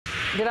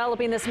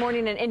Developing this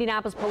morning, an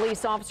Indianapolis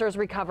police officer is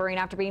recovering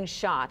after being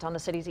shot on the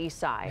city's east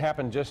side. It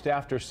happened just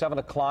after 7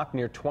 o'clock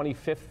near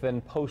 25th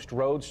and Post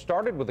Road.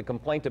 Started with a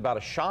complaint about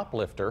a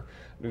shoplifter.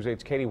 News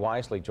 8's Katie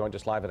Wisely joined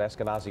us live at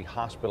Eskenazi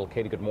Hospital.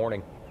 Katie, good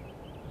morning.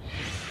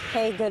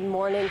 Hey, good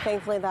morning.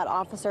 Thankfully, that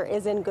officer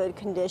is in good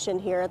condition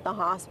here at the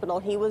hospital.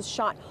 He was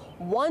shot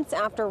once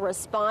after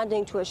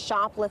responding to a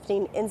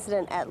shoplifting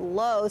incident at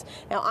Lowe's.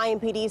 Now,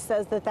 IMPD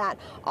says that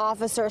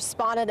officer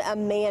spotted a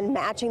man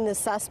matching the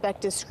suspect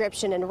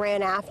description and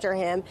ran after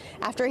him.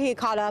 After he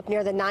caught up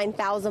near the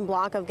 9000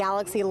 block of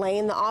Galaxy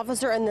Lane, the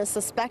officer and the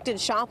suspected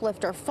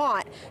shoplifter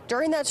fought.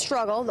 During that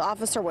struggle, the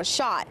officer was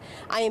shot.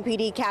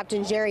 IMPD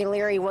Captain Jerry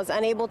Leary was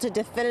unable to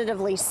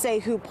definitively say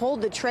who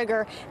pulled the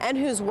trigger and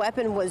whose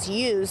weapon was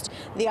used.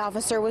 The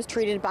officer was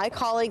treated by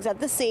colleagues at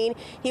the scene.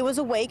 He was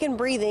awake and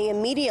breathing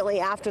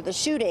immediately after the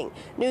shooting.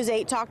 News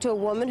 8 talked to a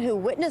woman who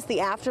witnessed the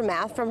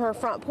aftermath from her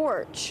front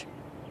porch.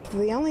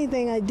 The only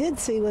thing I did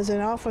see was an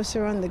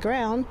officer on the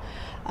ground.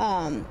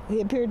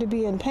 He appeared to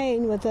be in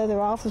pain with other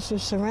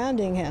officers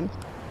surrounding him.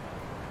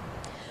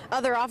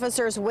 Other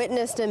officers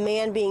witnessed a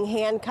man being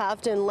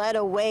handcuffed and led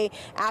away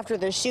after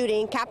the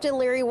shooting. Captain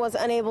Leary was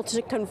unable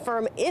to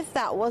confirm if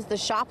that was the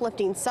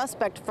shoplifting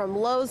suspect from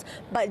Lowe's,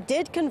 but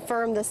did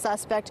confirm the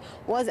suspect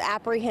was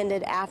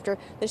apprehended after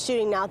the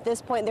shooting. Now, at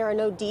this point, there are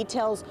no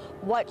details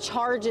what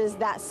charges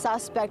that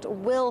suspect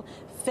will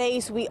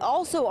face. We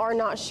also are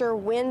not sure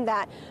when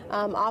that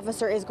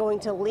officer is going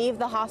to leave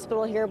the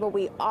hospital here, but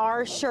we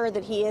are sure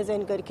that he is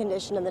in good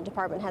condition, and the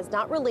department has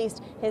not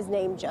released his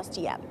name just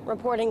yet.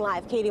 Reporting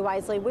live, Katie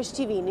Wisely, Wish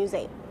TV News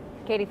 8.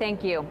 Katie,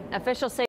 thank you. Officials say